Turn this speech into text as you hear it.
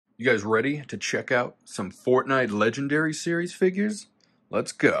You guys ready to check out some Fortnite Legendary Series figures?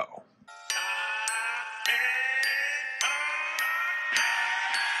 Let's go.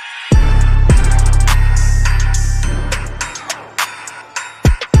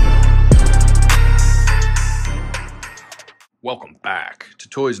 Welcome back to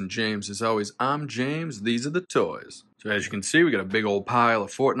Toys and James. As always, I'm James. These are the toys. So as you can see, we got a big old pile of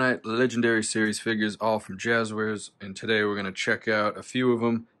Fortnite Legendary Series figures, all from Jazwares. And today we're going to check out a few of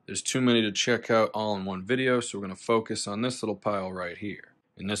them. There's too many to check out all in one video, so we're going to focus on this little pile right here.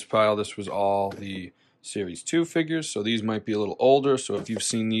 In this pile, this was all the Series 2 figures, so these might be a little older. So if you've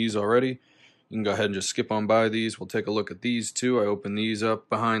seen these already, you can go ahead and just skip on by these. We'll take a look at these too. I opened these up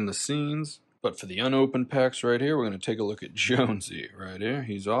behind the scenes. But for the unopened packs right here, we're going to take a look at Jonesy right here.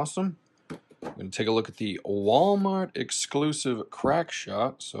 He's awesome. We're going to take a look at the Walmart exclusive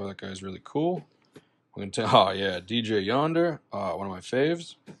Crackshot. So that guy's really cool. We're going to oh yeah, DJ Yonder, one of my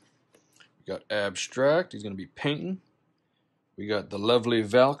faves. We got Abstract. He's going to be painting. We got the lovely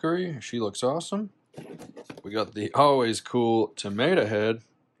Valkyrie. She looks awesome. We got the always cool Tomatohead.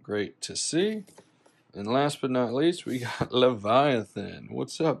 Great to see. And last but not least, we got Leviathan.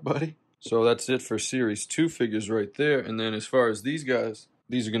 What's up, buddy? So that's it for Series 2 figures right there. And then as far as these guys,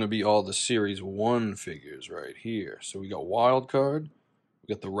 these are going to be all the Series 1 figures right here. So we got Wildcard,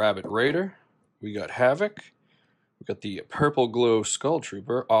 we got the Rabbit Raider, we got Havoc, we got the Purple Glow Skull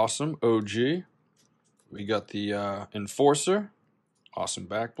Trooper, awesome, OG. We got the Enforcer, awesome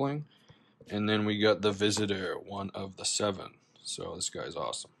back bling. And then we got the Visitor, one of the 7. So this guy's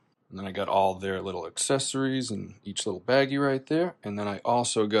awesome. And then I got all their little accessories in each little baggie right there. And then I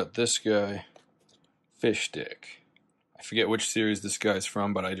also got this guy, Fish Stick. I forget which series this guy's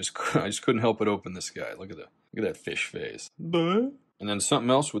from, but I just couldn't help but open this guy. Look at that fish face. And then something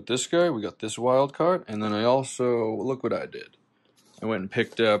else with this guy. We got this wild card. And then I also, look what I did. I went and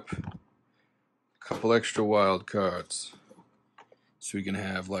picked up a couple extra wild cards, so we can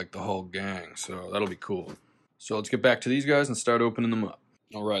have like the whole gang. So that'll be cool. So let's get back to these guys and start opening them up.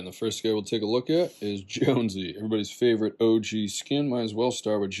 Alright, and the first guy we'll take a look at is Jonesy. Everybody's favorite OG skin. Might as well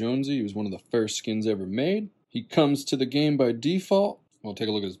start with Jonesy. He was one of the first skins ever made. He comes to the game by default. We'll take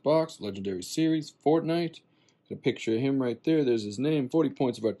a look at his box. Legendary Series, Fortnite. Got a picture of him right there. There's his name. 40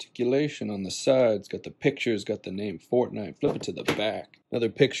 points of articulation on the sides. Got the pictures. Got the name Fortnite. Flip it to the back. Another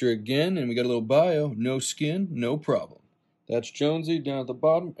picture again, and we got a little bio. No skin, no problem. That's Jonesy down at the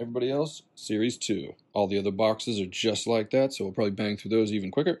bottom. Everybody else, Series 2. All the other boxes are just like that, so we'll probably bang through those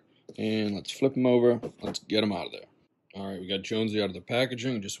even quicker. And let's flip them over. Let's get them out of there. Alright, we got Jonesy out of the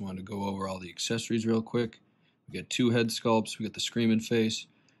packaging. Just wanted to go over all the accessories real quick. We got 2 head sculpts. We got the screaming face.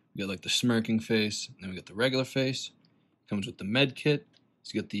 We got like the smirking face. And then we got the regular face. Comes with the med kit.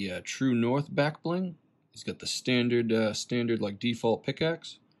 He's got the True North back bling. He's got the standard like default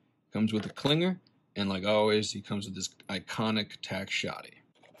pickaxe. Comes with a clinger. And like always, he comes with this iconic tack shotty.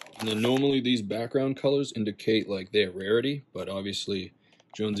 And then normally these background colors indicate like their rarity, but obviously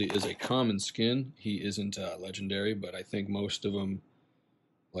Jonesy is a common skin. He isn't legendary, but I think most of them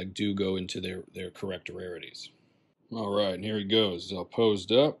like do go into their correct rarities. All right, and here he goes. He's all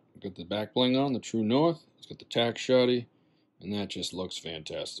posed up. Got the back bling on, the True North. He's got the tack shotty, and that just looks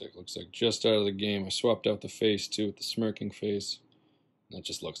fantastic. Looks like just out of the game. I swapped out the face too with the smirking face. That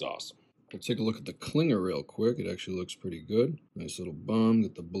just looks awesome. Let's take a look at the clinger real quick. It actually looks pretty good. Nice little bum.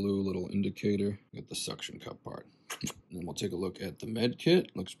 Got the blue little indicator. Got the suction cup part. And then we'll take a look at the med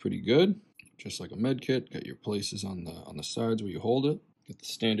kit. Looks pretty good. Just like a med kit. Got your places on the sides where you hold it. Got the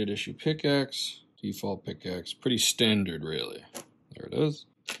standard issue pickaxe. Default pickaxe. Pretty standard, really. There it is.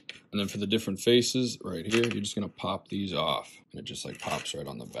 And then for the different faces, right here, you're just going to pop these off. And it just like pops right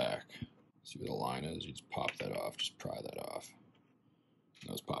on the back. See where the line is? You just pop that off. Just pry that off. And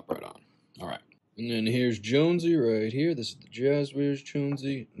those pop right on. Alright, and then here's Jonesy right here. This is the Jazwares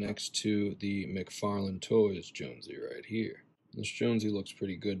Jonesy next to the McFarlane Toys Jonesy right here. This Jonesy looks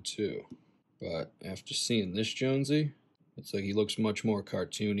pretty good too. But after seeing this Jonesy, it's like he looks much more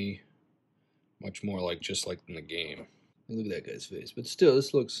cartoony, much more like just like in the game. Look at that guy's face. But still,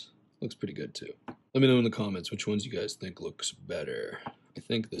 this looks pretty good too. Let me know in the comments which ones you guys think looks better. I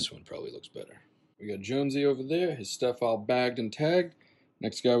think this one probably looks better. We got Jonesy over there, his stuff all bagged and tagged.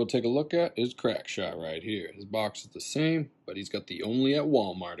 Next guy we'll take a look at is Crackshot right here. His box is the same, but he's got the only at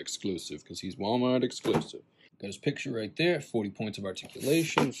Walmart exclusive because he's Walmart exclusive. Got his picture right there, 40 points of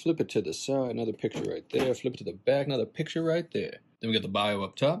articulation. Flip it to the side, another picture right there. Flip it to the back, another picture right there. Then we got the bio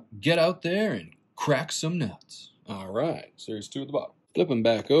up top. Get out there and crack some nuts. All right, Series 2 at the bottom. Flip him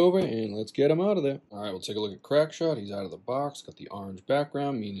back over and let's get him out of there. All right, we'll take a look at Crackshot. He's out of the box, got the orange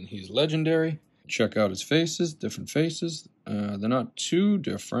background, meaning he's legendary. check out his faces, different faces. They're not too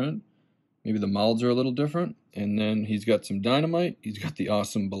different. Maybe the mouths are a little different. And then he's got some dynamite. He's got the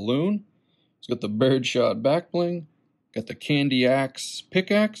awesome balloon. He's got the birdshot back bling. Got the candy axe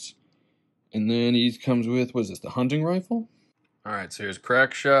pickaxe. And then he comes with, what is this, the hunting rifle? Alright, so here's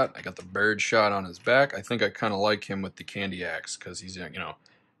Crackshot. I got the birdshot on his back. I think I kind of like him with the candy axe because he's, you know,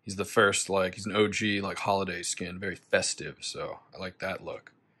 he's the first, like, he's an OG, like, holiday skin. Very festive, so I like that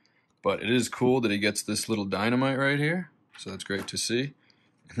look. But it is cool that he gets this little dynamite right here. So that's great to see.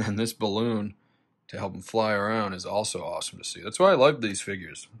 And then this balloon to help him fly around is also awesome to see. That's why I love these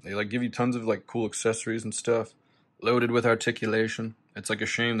figures. They, like, give you tons of, like, cool accessories and stuff. Loaded with articulation. It's like a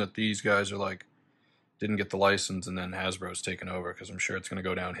shame that these guys are like didn't get the license and then Hasbro's taken over because I'm sure it's going to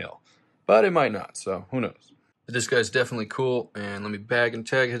go downhill. But it might not, so who knows. But this guy's definitely cool, and let me bag and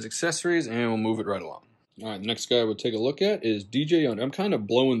tag his accessories and we'll move it right along. Alright, the next guy we'll take a look at is DJ Yonder. I'm kind of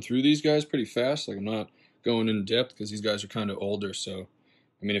blowing through these guys pretty fast. Like I'm not going in depth because these guys are kind of older, so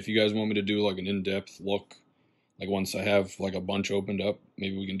I mean if you guys want me to do like an in-depth look, like once I have like a bunch opened up,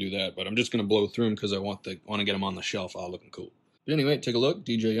 maybe we can do that. But I'm just gonna blow through them because I want to get them on the shelf all looking cool. But anyway, take a look.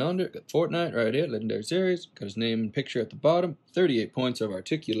 DJ Yonder got Fortnite right here, legendary series. Got his name and picture at the bottom. 38 points of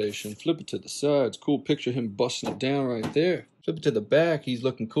articulation. Flip it to the sides. Cool picture him busting it down right there. Flip it to the back. He's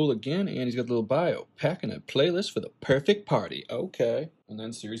looking cool again, and he's got a little bio. Packing a playlist for the perfect party. Okay. And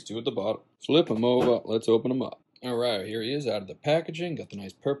then series 2 at the bottom. Flip him over. Let's open him up. All right, here he is out of the packaging. Got the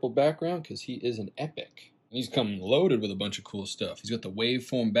nice purple background because he is an epic. He's come loaded with a bunch of cool stuff. He's got the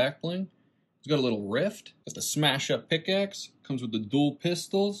waveform back bling. He's got a little rift. Got the smash up pickaxe. Comes with the dual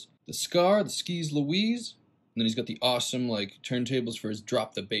pistols. The scar, the skis Louise. And then he's got the awesome like turntables for his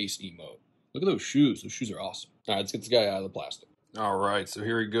drop the bass emote. Look at those shoes. Those shoes are awesome. All right, let's get this guy out of the plastic. All right, so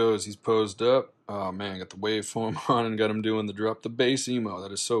here he goes. He's posed up. Oh man, got the waveform on and got him doing the drop the bass emote.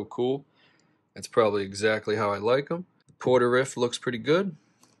 That is so cool. That's probably exactly how I like him. The Porter rift looks pretty good.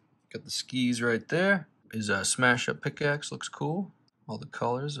 Got the skis right there. His smash up pickaxe looks cool. All the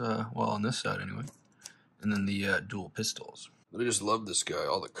colors, well on this side anyway. And then the dual pistols. But I just love this guy.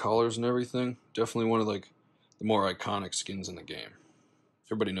 All the colors and everything. Definitely one of like the more iconic skins in the game.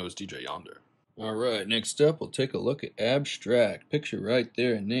 Everybody knows DJ Yonder. Alright, next up we'll take a look at Abstract. Picture right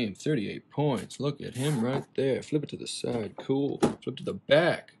there, name 38 points. Look at him right there. Flip it to the side, cool. Flip to the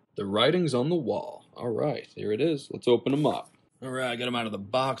back. The writing's on the wall. Alright, here it is. Let's open him up. Alright, I got him out of the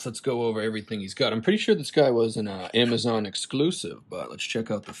box. Let's go over everything he's got. I'm pretty sure this guy was an Amazon exclusive, but let's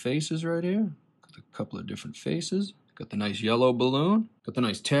check out the faces right here. Got a couple of different faces. Got the nice yellow balloon. Got the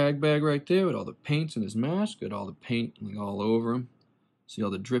nice tag bag right there with all the paints in his mask. Got all the paint like all over him. See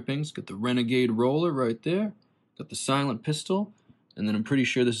all the drippings. Got the Renegade roller right there. Got the silent pistol. And then I'm pretty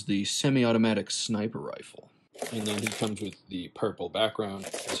sure this is the semi-automatic sniper rifle. And then he comes with the purple background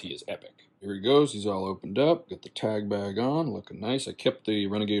because he is epic. Here he goes, he's all opened up, got the tag bag on, looking nice. I kept the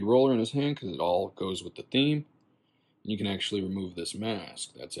Renegade roller in his hand because it all goes with the theme. And you can actually remove this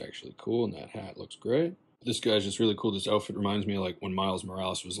mask. That's actually cool, and that hat looks great. This guy's just really cool. This outfit reminds me of like when Miles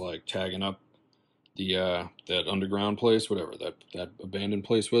Morales was like tagging up the that underground place, whatever that abandoned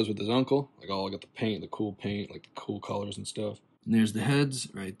place was with his uncle. Like all got the paint, the cool paint, like the cool colors and stuff. And there's the heads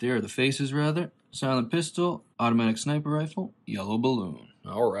right there, the faces rather. Silent pistol, automatic sniper rifle, yellow balloon.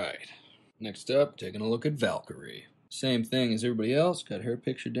 All right. Next up, taking a look at Valkyrie. Same thing as everybody else. Got her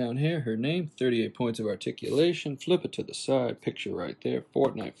picture down here, her name, 38 points of articulation. Flip it to the side, picture right there.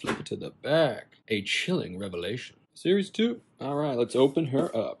 Fortnite, flip it to the back. A chilling revelation. Series 2. All right, let's open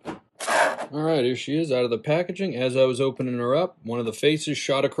her up. All right, here she is out of the packaging. As I was opening her up, one of the faces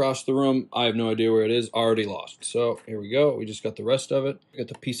shot across the room. I have no idea where it is. Already lost. So here we go. We just got the rest of it. Got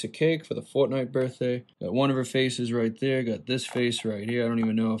the piece of cake for the Fortnite birthday. Got one of her faces right there. Got this face right here. I don't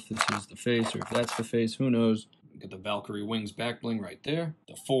even know if this is the face or if that's the face. Who knows? Got the Valkyrie wings back bling right there.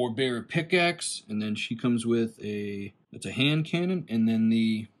 The 4-bearer pickaxe. And then she comes with it's a hand cannon and then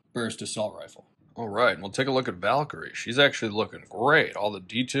the burst assault rifle. All right, we'll take a look at Valkyrie. She's actually looking great. All the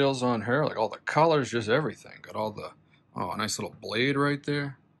details on her, like all the colors, just everything. Got all the, a nice little blade right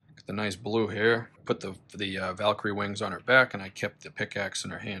there. Got the nice blue hair. Put the Valkyrie wings on her back, and I kept the pickaxe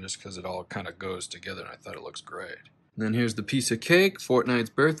in her hand just because it all kind of goes together, and I thought it looks great. And then here's the piece of cake, Fortnite's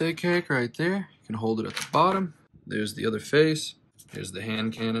birthday cake right there. You can hold it at the bottom. There's the other face. Here's the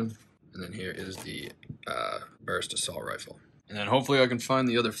hand cannon. And then here is the burst assault rifle. And then hopefully I can find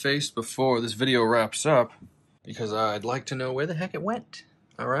the other face before this video wraps up, because I'd like to know where the heck it went.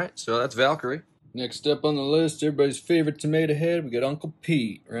 Alright, so that's Valkyrie. Next up on the list, everybody's favorite Tomatohead, we got Uncle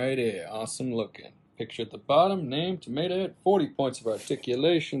Pete right here. Awesome looking. Picture at the bottom, name, Tomatohead, 40 points of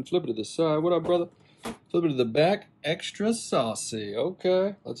articulation. Flip it to the side. What up, brother? Flip it to the back, extra saucy.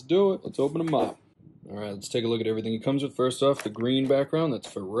 Okay, let's do it. Let's open them up. Alright, let's take a look at everything he comes with. First off, the green background,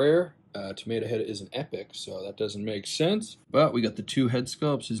 that's for rare. Tomatohead is an epic, so that doesn't make sense. But we got the 2 head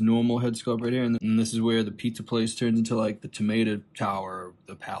sculpts, his normal head sculpt right here, and this is where the pizza place turns into like the tomato tower,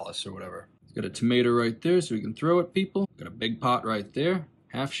 the palace or whatever. He's got a tomato right there so we can throw at people. Got a big pot right there,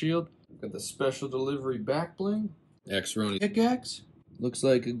 half shield. Got the special delivery back bling. X-Roni pickaxe. Looks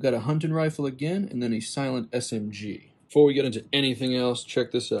like we've got a hunting rifle again, and then a silent SMG. Before we get into anything else,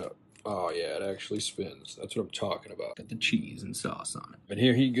 check this out. Oh yeah, it actually spins. That's what I'm talking about. Got the cheese and sauce on it. But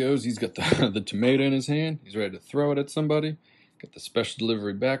here he goes. He's got the tomato in his hand. He's ready to throw it at somebody. Got the special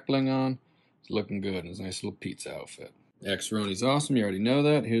delivery back bling on. He's looking good in his nice little pizza outfit. X-Roni's awesome. You already know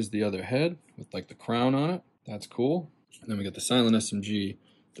that. Here's the other head with like the crown on it. That's cool. And then we got the silent SMG,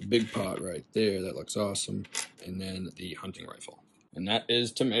 the big pot right there. That looks awesome. And then the hunting rifle. And that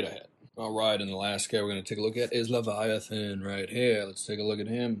is Tomatohead. Alright, and the last guy we're going to take a look at is Leviathan right here. Let's take a look at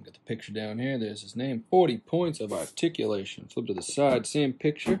him. Got the picture down here. There's his name. 40 points of articulation. Flip to the side, same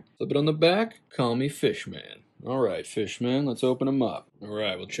picture. Flip it on the back. Call me Fishman. Alright, Fishman, let's open him up.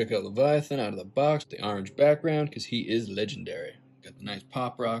 Alright, we'll check out Leviathan out of the box. The orange background, because he is legendary. Got the nice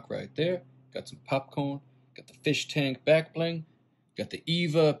pop rock right there. Got some popcorn. Got the fish tank back bling. Got the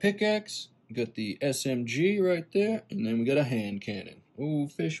Eva pickaxe. Got the SMG right there. And then we got a hand cannon. Ooh,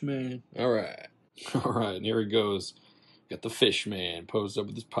 Fishman. Alright. Alright, and here he goes. Got the Fishman posed up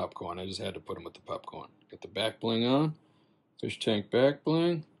with his popcorn. I just had to put him with the popcorn. Got the back bling on. Fish tank back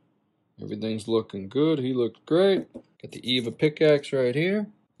bling. Everything's looking good. He looked great. Got the Eva pickaxe right here.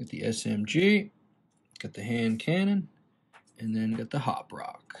 Got the SMG. Got the hand cannon. And then got the hop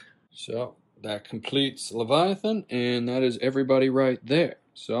rock. So, that completes Leviathan. And that is everybody right there.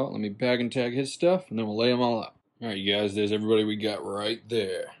 So, let me bag and tag his stuff. And then we'll lay them all out. Alright, you guys, there's everybody we got right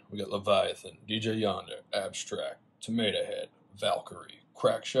there. We got Leviathan, DJ Yonder, Abstract, Tomatohead, Valkyrie,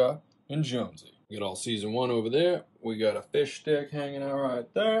 Crackshot, and Jonesy. We got all Season 1 over there. We got a fish stick hanging out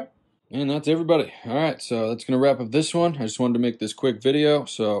right there. And that's everybody. Alright, so that's going to wrap up this one. I just wanted to make this quick video,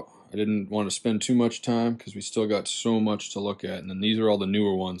 so I didn't want to spend too much time because we still got so much to look at. And then these are all the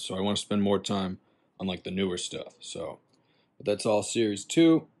newer ones, so I want to spend more time on like the newer stuff. So, but that's all Series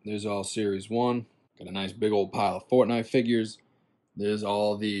 2. There's all Series 1. Got a nice big old pile of Fortnite figures. There's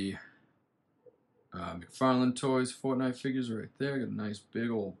all the McFarlane Toys Fortnite figures right there. Got a nice big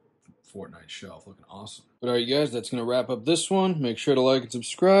old Fortnite shelf looking awesome. But alright you guys, that's going to wrap up this one. Make sure to like and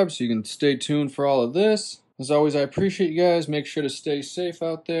subscribe so you can stay tuned for all of this. As always, I appreciate you guys. Make sure to stay safe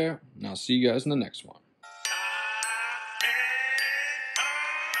out there. And I'll see you guys in the next one.